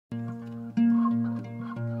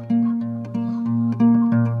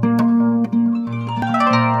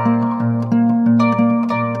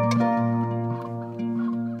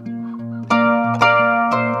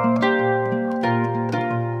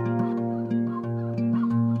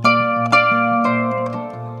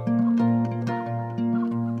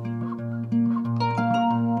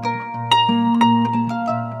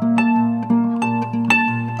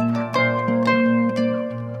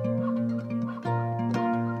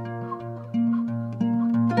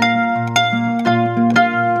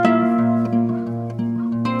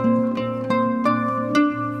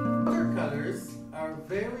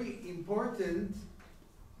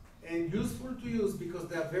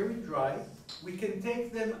we can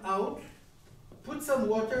take them out, put some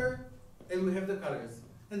water, and we have the colors.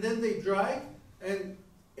 And then they dry, and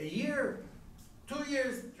a year, 2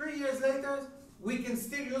 years, 3 years later, we can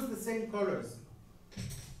still use the same colors.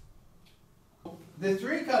 The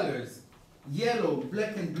 3 colors, yellow,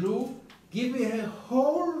 black, and blue, give me a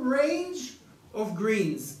whole range of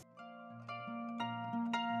greens.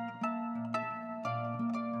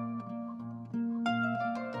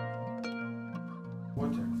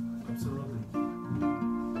 Water, absolutely.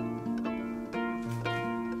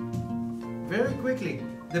 Very quickly.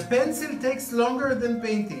 The pencil takes longer than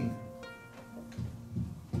painting.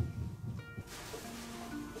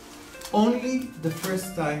 Only the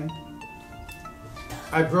first time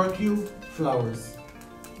I brought you flowers.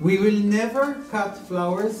 We will never cut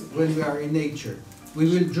flowers when we are in nature. We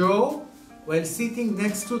will draw while sitting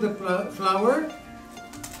next to the flower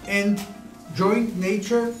and drawing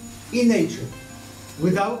nature in nature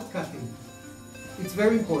without cutting. It's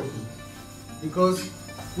very important because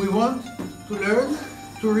we want to learn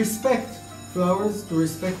to respect flowers, to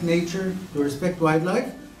respect nature, to respect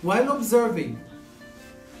wildlife while observing.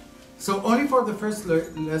 So only for the first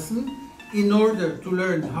lesson, in order to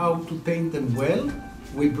learn how to paint them well,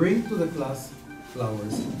 we bring to the class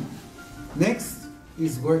flowers. Next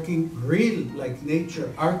is working real like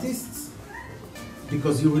nature artists,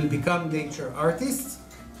 because you will become nature artists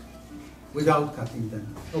without cutting them.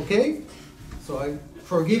 Okay? So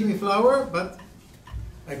forgive me flower, but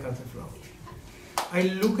I cut a flower. I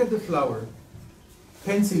look at the flower.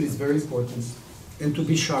 Pencil is very important, and to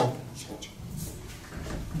be sharp.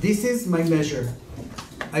 This is my measure.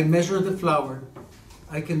 I measure the flower.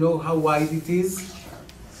 I can know how wide it is.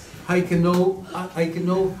 I can know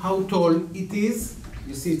how tall it is.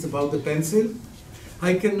 You see, it's about the pencil.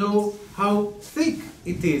 I can know how thick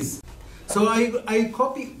it is. So I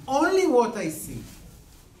copy only what I see.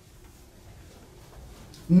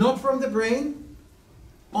 Not from the brain,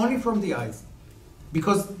 only from the eyes.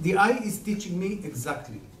 Because the eye is teaching me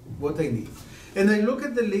exactly what I need. And I look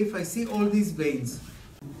at the leaf, I see all these veins.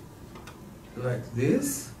 Like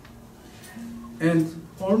this. And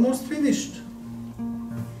almost finished.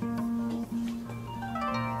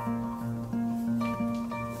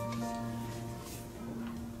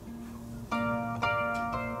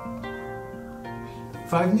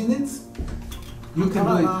 Five minutes? You can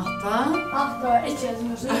do it.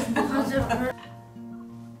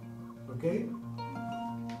 Okay?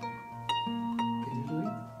 Can you do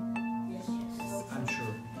it? Yes. I'm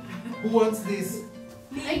sure. Who wants this?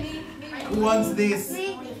 Me. Who wants this?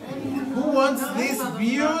 Who wants this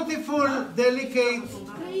beautiful, delicate?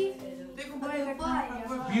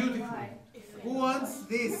 Beautiful. Who wants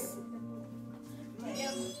this?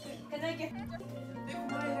 Can I get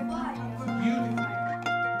Beautiful.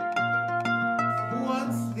 Who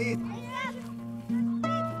wants this?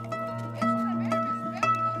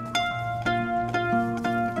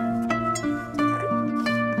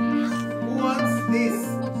 Who wants this?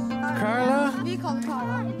 Carla? Vi kommer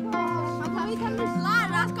Carla. Vi kan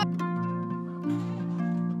lära.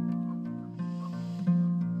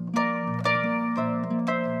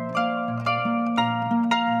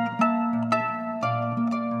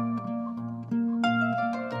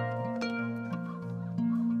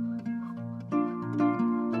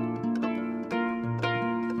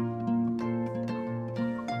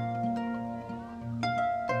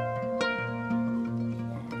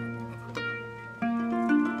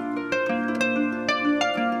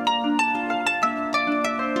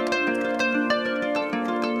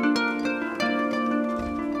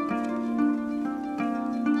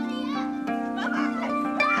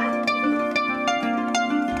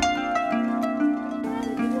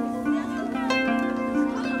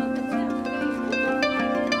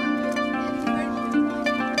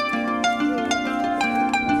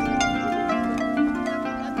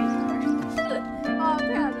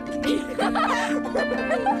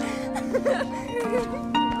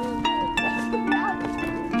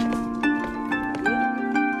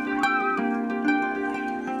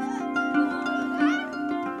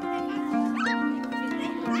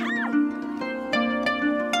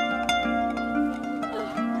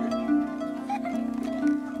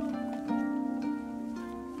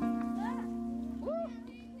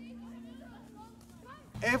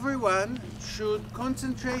 Everyone should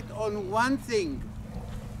concentrate on one thing.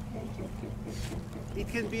 It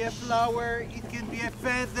can be a flower, it can be a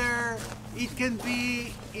feather, it can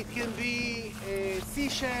be a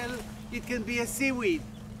seashell, it can be a seaweed.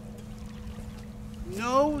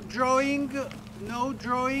 No drawing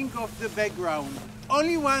of the background.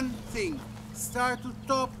 Only one thing. Start to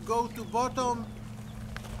top, go to bottom,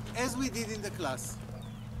 as we did in the class.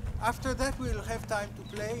 After that we'll have time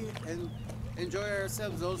to play and enjoy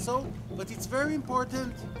ourselves also, but it's very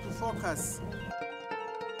important to focus.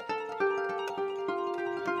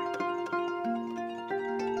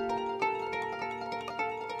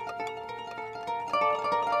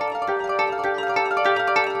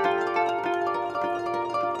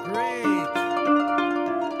 Great!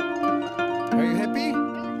 Are you happy?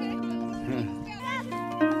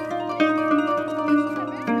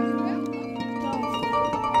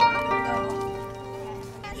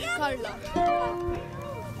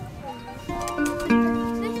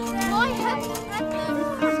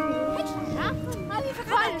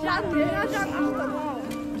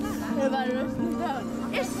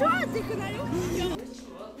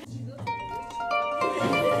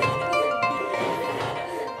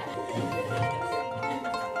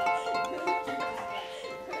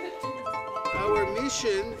 Our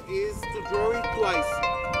mission is to draw it twice.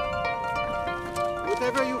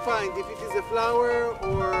 Whatever you find, if it is a flower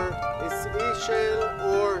or a seashell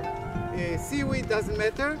or a seaweed, doesn't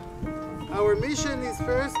matter. Our mission is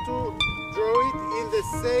first to draw it in the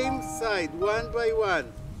same side, one by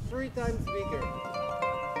one, 3 times bigger.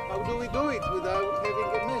 How do we do it without having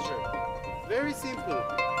a measure? Very simple.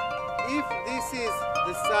 If this is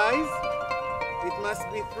the size, it must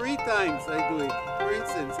be 3 times I do it. For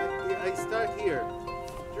instance, I start here.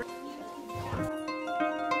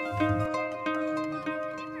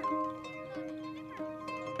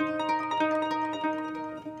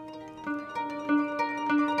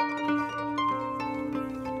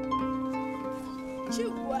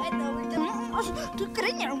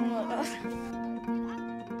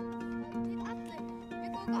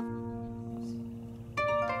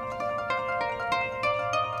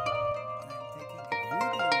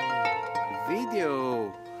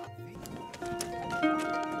 Video.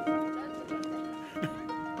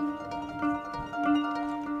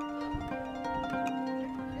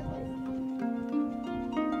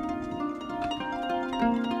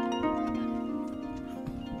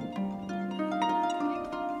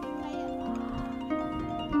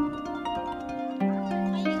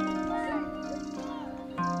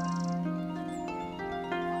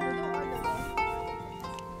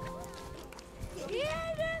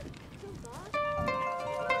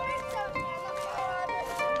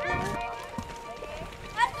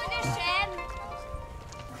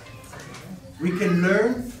 We can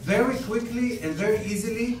learn very quickly and very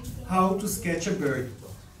easily how to sketch a bird.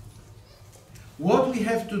 What we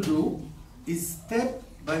have to do is step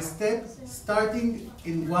by step, starting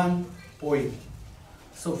in one point.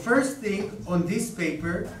 So first thing, on this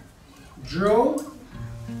paper, draw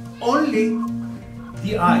only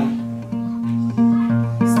the eye.